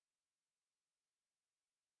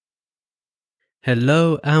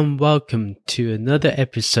Hello and welcome to another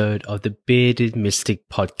episode of the Bearded Mystic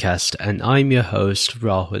Podcast, and I'm your host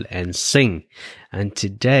Rahul N. Singh, and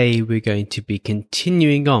today we're going to be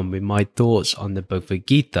continuing on with my thoughts on the Bhagavad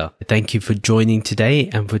Gita. Thank you for joining today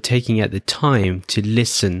and for taking out the time to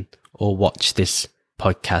listen or watch this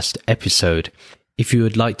podcast episode. If you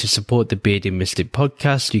would like to support the Bearded Mystic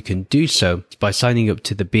Podcast, you can do so by signing up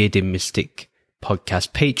to the Bearded Mystic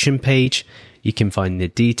Podcast Patreon page. You can find the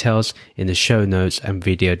details in the show notes and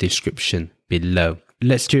video description below.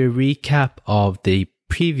 Let's do a recap of the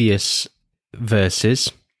previous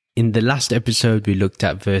verses. In the last episode, we looked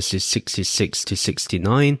at verses 66 to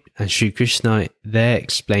 69, and Sri Krishna there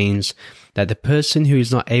explains that the person who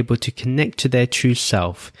is not able to connect to their true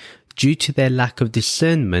self due to their lack of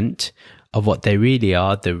discernment of what they really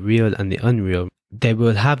are, the real and the unreal, they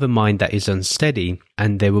will have a mind that is unsteady,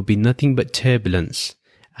 and there will be nothing but turbulence,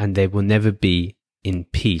 and they will never be in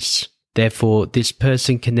peace. Therefore, this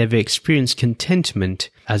person can never experience contentment,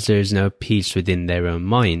 as there is no peace within their own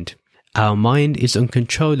mind. Our mind is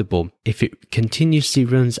uncontrollable if it continuously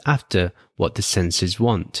runs after what the senses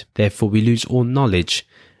want. Therefore, we lose all knowledge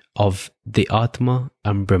of the Atma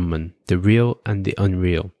and Brahman, the real and the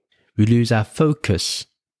unreal. We lose our focus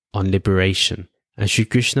on liberation. And Sri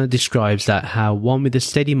Krishna describes that how one with a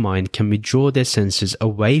steady mind can withdraw their senses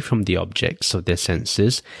away from the objects of their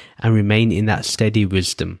senses and remain in that steady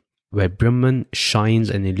wisdom, where Brahman shines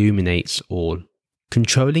and illuminates all.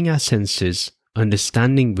 Controlling our senses,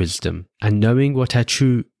 understanding wisdom, and knowing what our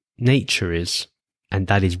true nature is, and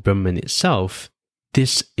that is Brahman itself,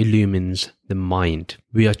 this illumines the mind.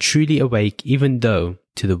 We are truly awake even though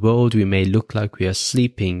to the world we may look like we are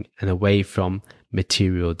sleeping and away from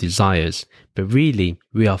material desires, but really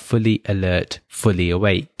we are fully alert, fully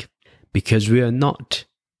awake, because we are not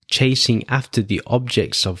chasing after the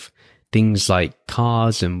objects of things like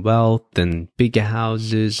cars and wealth and bigger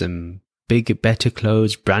houses and bigger, better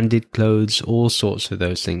clothes, branded clothes, all sorts of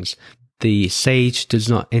those things. The sage does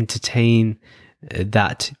not entertain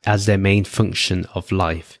that as their main function of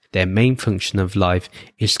life. Their main function of life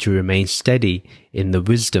is to remain steady in the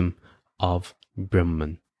wisdom of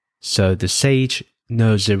Brahman. So the sage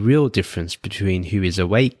knows the real difference between who is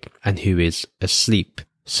awake and who is asleep.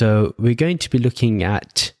 So we're going to be looking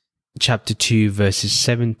at chapter 2 verses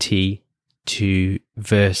 70 to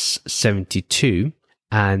verse 72,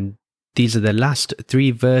 and these are the last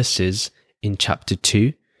three verses in chapter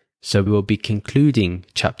 2. So we will be concluding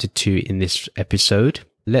chapter 2 in this episode.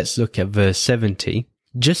 Let's look at verse 70.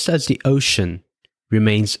 Just as the ocean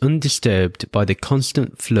remains undisturbed by the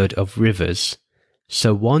constant flood of rivers,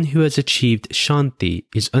 so one who has achieved Shanti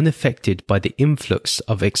is unaffected by the influx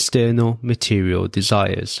of external material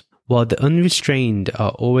desires, while the unrestrained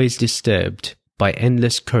are always disturbed by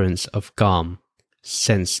endless currents of Kam,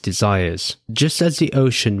 sense desires. Just as the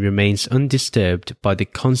ocean remains undisturbed by the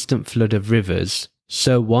constant flood of rivers,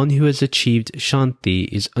 so one who has achieved Shanti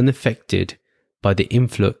is unaffected by the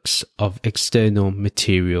influx of external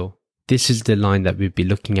material. This is the line that we'll be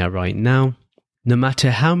looking at right now. No matter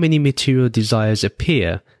how many material desires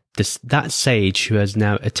appear, that sage who has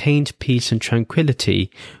now attained peace and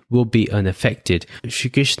tranquility will be unaffected. Shri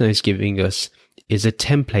Krishna is giving us is a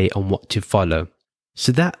template on what to follow.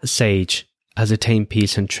 So that sage has attained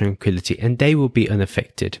peace and tranquility, and they will be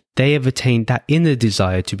unaffected. They have attained that inner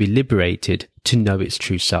desire to be liberated, to know its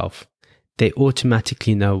true self. They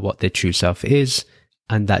automatically know what their true self is,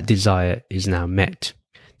 and that desire is now met.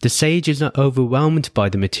 The sage is not overwhelmed by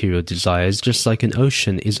the material desires, just like an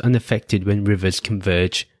ocean is unaffected when rivers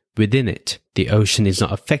converge within it. The ocean is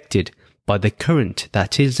not affected by the current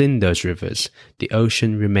that is in those rivers. The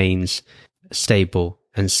ocean remains stable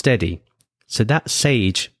and steady. So that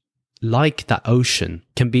sage, like that ocean,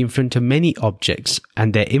 can be in front of many objects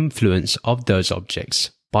and their influence of those objects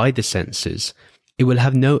by the senses. It will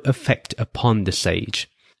have no effect upon the sage,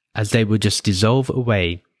 as they will just dissolve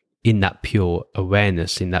away in that pure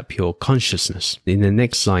awareness, in that pure consciousness. In the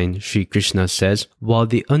next line, Sri Krishna says, while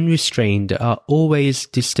the unrestrained are always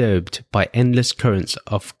disturbed by endless currents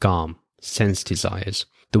of Kam, sense desires,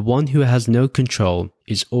 the one who has no control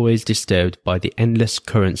is always disturbed by the endless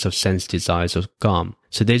currents of sense desires of Kam.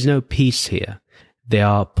 So there's no peace here. They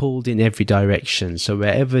are pulled in every direction. So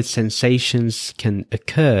wherever sensations can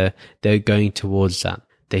occur, they're going towards that.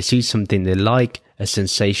 They see something they like, a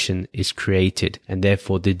sensation is created, and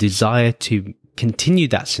therefore the desire to continue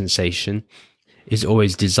that sensation is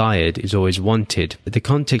always desired, is always wanted. The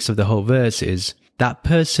context of the whole verse is that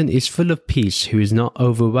person is full of peace who is not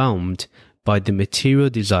overwhelmed by the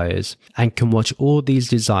material desires and can watch all these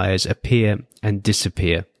desires appear and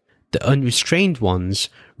disappear. The unrestrained ones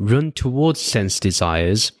run towards sense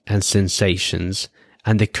desires and sensations,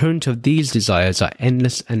 and the current of these desires are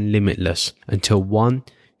endless and limitless until one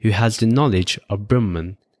who has the knowledge of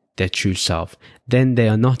Brahman, their true self, then they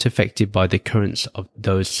are not affected by the currents of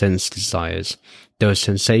those sense desires. Those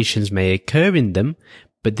sensations may occur in them,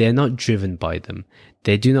 but they are not driven by them.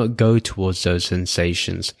 They do not go towards those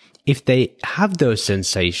sensations. If they have those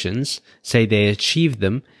sensations, say they achieve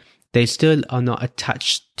them, they still are not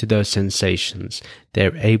attached to those sensations.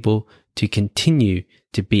 They're able to continue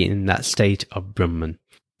to be in that state of Brahman,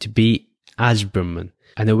 to be as Brahman.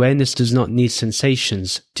 And awareness does not need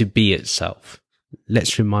sensations to be itself.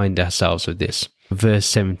 Let's remind ourselves of this. Verse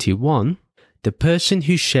 71, the person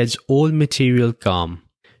who sheds all material garb,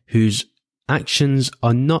 whose actions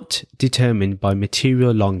are not determined by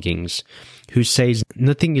material longings, who says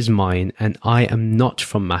nothing is mine and I am not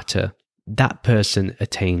from matter, that person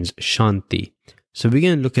attains Shanti. So we're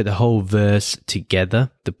going to look at the whole verse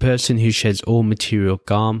together. The person who sheds all material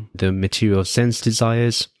garb, the material sense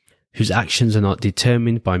desires, whose actions are not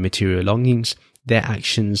determined by material longings, their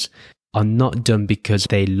actions are not done because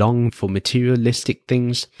they long for materialistic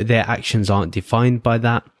things, their actions aren't defined by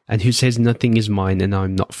that, and who says nothing is mine and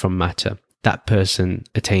I'm not from matter, that person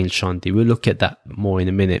attains Shanti. We'll look at that more in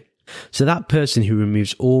a minute. So that person who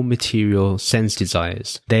removes all material sense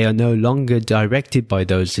desires, they are no longer directed by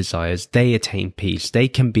those desires, they attain peace, they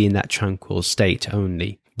can be in that tranquil state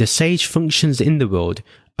only. The sage functions in the world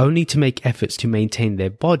only to make efforts to maintain their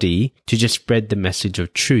body, to just spread the message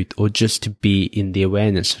of truth, or just to be in the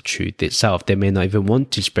awareness of truth itself. They may not even want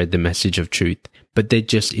to spread the message of truth, but they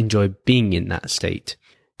just enjoy being in that state.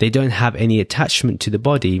 They don't have any attachment to the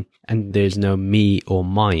body, and there's no me or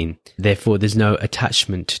mine. Therefore, there's no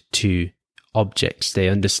attachment to objects. They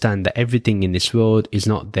understand that everything in this world is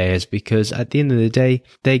not theirs, because at the end of the day,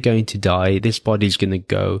 they're going to die. This body's going to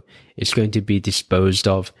go. It's going to be disposed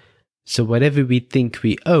of. So whatever we think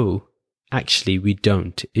we owe, actually we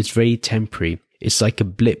don't. It's very temporary. It's like a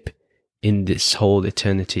blip in this whole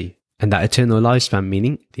eternity. And that eternal lifespan,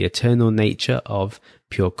 meaning the eternal nature of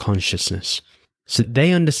pure consciousness. So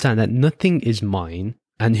they understand that nothing is mine.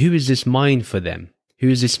 And who is this mine for them? Who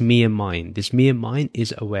is this mere mind? This mere mind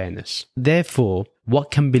is awareness. Therefore, what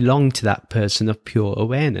can belong to that person of pure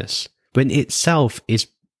awareness when itself is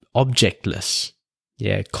objectless,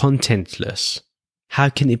 contentless? How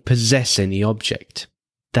can it possess any object?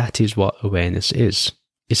 That is what awareness is.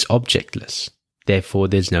 It's objectless. Therefore,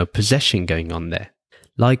 there's no possession going on there.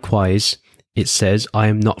 Likewise, it says, I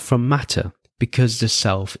am not from matter, because the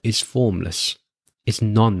self is formless. It's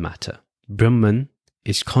non-matter. Brahman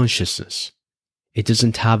is consciousness. It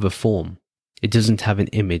doesn't have a form. It doesn't have an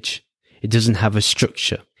image. It doesn't have a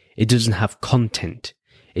structure. It doesn't have content.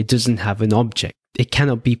 It doesn't have an object. It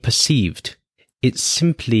cannot be perceived. It's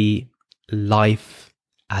simply life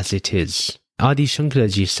as it is. Adi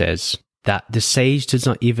Shankaraji says that the sage does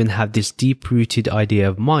not even have this deep-rooted idea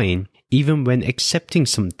of mind, even when accepting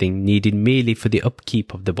something needed merely for the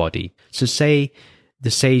upkeep of the body. So say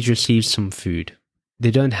the sage receives some food.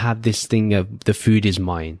 They don't have this thing of the food is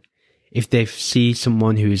mine. If they see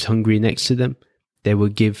someone who is hungry next to them, they will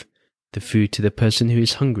give the food to the person who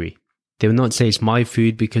is hungry. They will not say it's my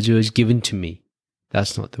food because it was given to me.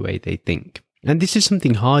 That's not the way they think. And this is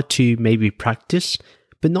something hard to maybe practice,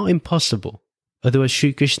 but not impossible. Otherwise,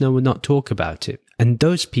 Sri Krishna would not talk about it. And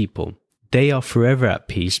those people, they are forever at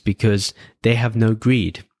peace because they have no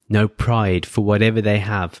greed, no pride for whatever they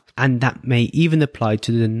have. And that may even apply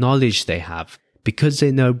to the knowledge they have. Because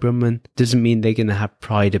they know Brahman doesn't mean they're going to have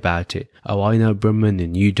pride about it. Oh, I know Brahman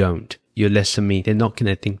and you don't. You're less than me. They're not going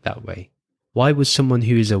to think that way. Why would someone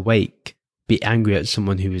who is awake be angry at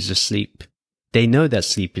someone who is asleep? They know that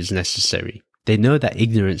sleep is necessary. They know that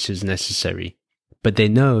ignorance is necessary. But they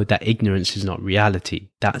know that ignorance is not reality.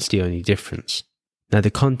 That's the only difference. Now, the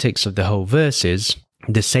context of the whole verse is,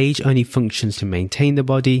 the sage only functions to maintain the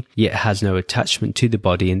body, yet has no attachment to the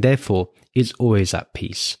body and therefore is always at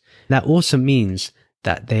peace. That also means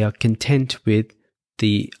that they are content with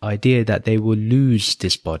the idea that they will lose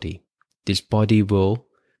this body. This body will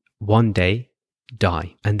one day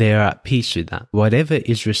die, and they are at peace with that. Whatever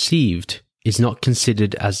is received is not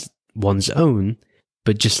considered as one's own,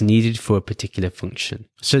 but just needed for a particular function.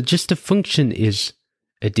 So just a function is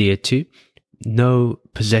adhered to. No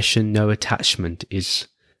possession, no attachment is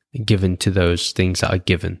given to those things that are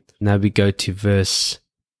given. Now we go to verse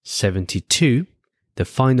 72, the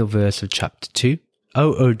final verse of chapter 2.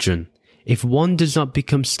 O Arjun, if one does not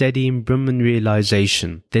become steady in Brahman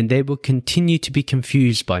realization, then they will continue to be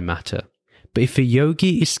confused by matter. But if a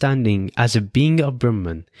yogi is standing as a being of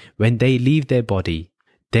Brahman, when they leave their body,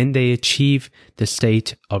 Then they achieve the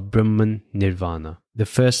state of Brahman Nirvana. The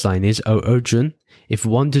first line is, O Arjun, if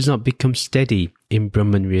one does not become steady in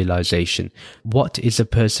Brahman realization, what is a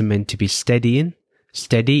person meant to be steady in?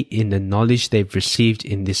 Steady in the knowledge they've received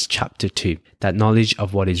in this chapter 2. That knowledge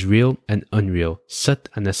of what is real and unreal, Sat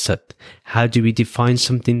and Asat. How do we define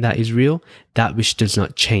something that is real? That which does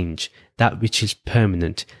not change, that which is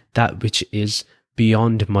permanent, that which is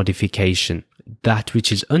beyond modification. That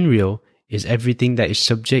which is unreal is everything that is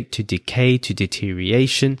subject to decay, to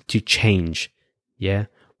deterioration, to change. Yeah.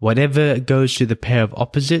 Whatever goes to the pair of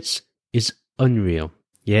opposites is unreal.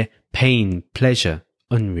 Yeah. Pain, pleasure,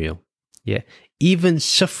 unreal. Yeah. Even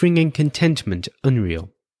suffering and contentment, unreal.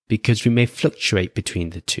 Because we may fluctuate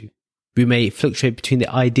between the two. We may fluctuate between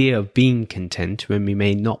the idea of being content when we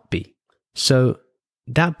may not be. So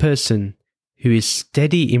that person who is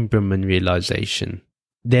steady in Brahman realization,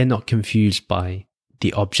 they're not confused by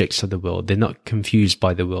the objects of the world. They're not confused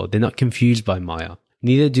by the world. They're not confused by Maya.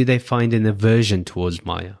 Neither do they find an aversion towards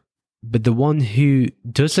Maya. But the one who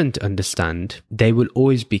doesn't understand, they will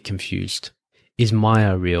always be confused. Is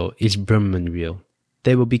Maya real? Is Brahman real?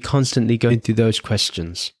 They will be constantly going through those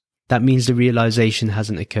questions. That means the realization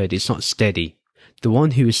hasn't occurred. It's not steady. The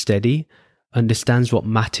one who is steady understands what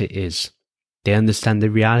matter is. They understand the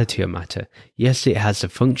reality of matter. Yes, it has a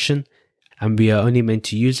function, and we are only meant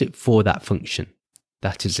to use it for that function.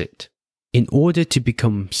 That is it. In order to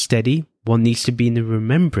become steady, one needs to be in the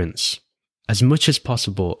remembrance as much as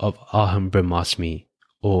possible of Aham Brahmasmi,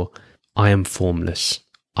 or I am formless,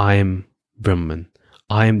 I am Brahman,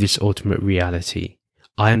 I am this ultimate reality,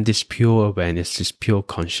 I am this pure awareness, this pure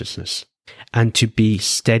consciousness. And to be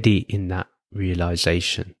steady in that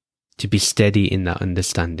realization, to be steady in that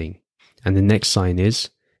understanding. And the next line is,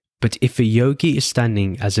 but if a yogi is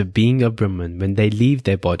standing as a being of Brahman, when they leave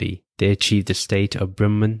their body, they achieve the state of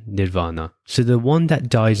Brahman Nirvana. So the one that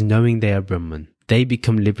dies knowing they are Brahman, they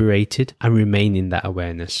become liberated and remain in that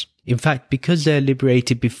awareness. In fact, because they are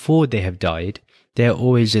liberated before they have died, they are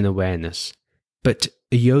always in awareness. But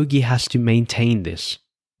a yogi has to maintain this.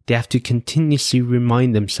 They have to continuously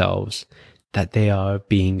remind themselves that they are a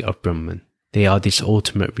being of Brahman. They are this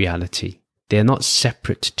ultimate reality. They are not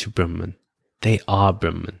separate to Brahman. They are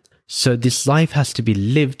Brahman. So this life has to be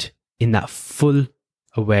lived in that full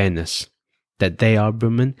awareness that they are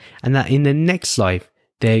Brahman, and that in the next life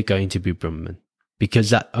they're going to be Brahman, because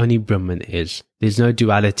that only Brahman is. There's no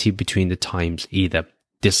duality between the times either.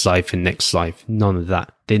 This life and next life, none of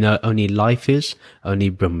that. They know only life is, only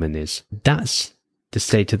Brahman is. That's the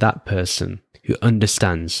state of that person who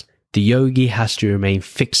understands. The yogi has to remain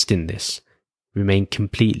fixed in this, remain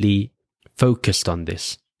completely focused on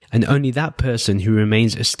this. And only that person who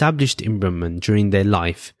remains established in Brahman during their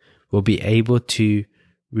life will be able to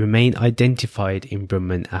remain identified in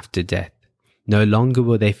Brahman after death. No longer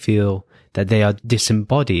will they feel that they are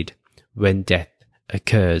disembodied when death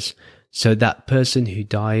occurs. So that person who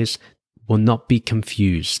dies will not be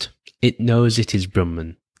confused. It knows it is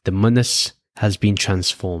Brahman. The manas has been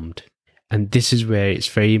transformed. And this is where it's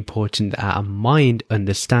very important that our mind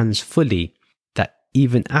understands fully that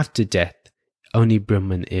even after death, only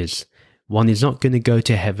Brahman is. One is not going to go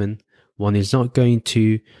to heaven. One is not going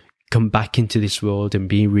to come back into this world and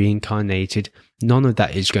be reincarnated. None of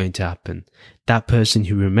that is going to happen. That person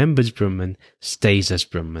who remembers Brahman stays as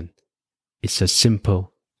Brahman. It's as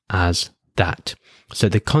simple as that. So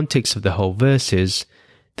the context of the whole verse is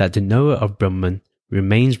that the knower of Brahman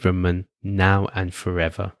remains Brahman now and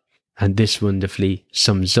forever. And this wonderfully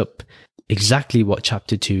sums up exactly what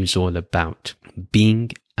chapter 2 is all about.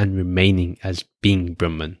 Being and remaining as being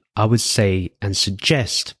Brahman. I would say and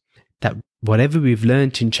suggest that whatever we've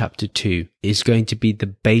learned in chapter 2 is going to be the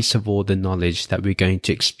base of all the knowledge that we're going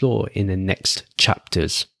to explore in the next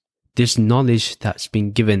chapters. This knowledge that's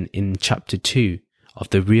been given in chapter 2 of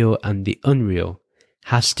the real and the unreal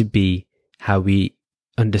has to be how we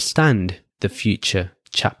understand the future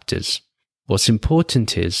chapters. What's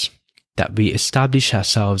important is that we establish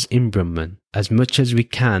ourselves in Brahman. As much as we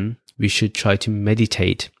can, we should try to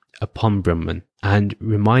meditate upon Brahman and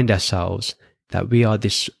remind ourselves that we are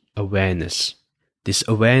this awareness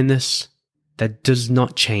that does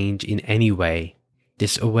not change in any way,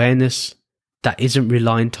 this awareness that isn't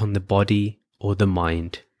reliant on the body or the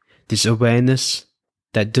mind, this awareness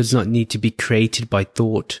that does not need to be created by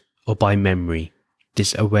thought or by memory,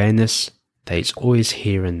 this awareness that is always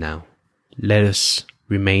here and now. Let us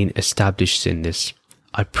remain established in this.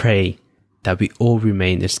 I pray that we all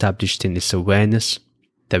remain established in this awareness,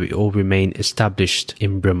 that we all remain established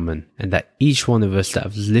in Brahman, and that each one of us that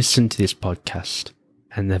have listened to this podcast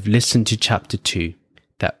and have listened to chapter 2,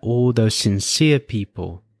 that all those sincere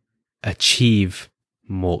people achieve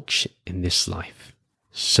moksha in this life.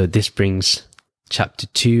 So this brings chapter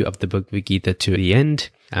 2 of the Bhagavad Gita to the end,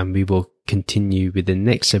 and we will continue with the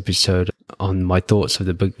next episode on my thoughts of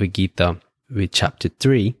the Bhagavad Gita with chapter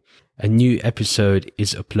 3. A new episode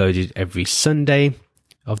is uploaded every Sunday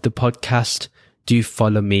of the podcast. Do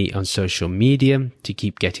follow me on social media to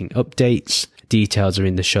keep getting updates. Details are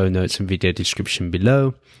in the show notes and video description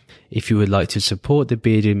below. If you would like to support the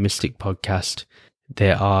Bearded Mystic podcast,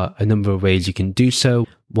 there are a number of ways you can do so.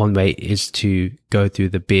 One way is to go through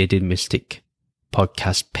the Bearded Mystic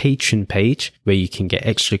podcast Patreon page, where you can get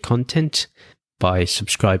extra content by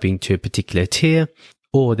subscribing to a particular tier.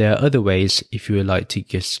 Or there are other ways if you would like to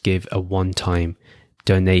just give a one-time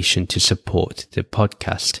donation to support the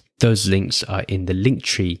podcast. Those links are in the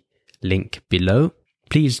Linktree link below.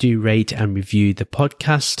 Please do rate and review the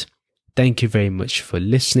podcast. Thank you very much for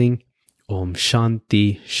listening. Om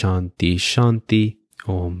Shanti, Shanti, Shanti.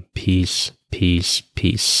 Om Peace, Peace,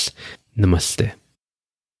 Peace. Namaste.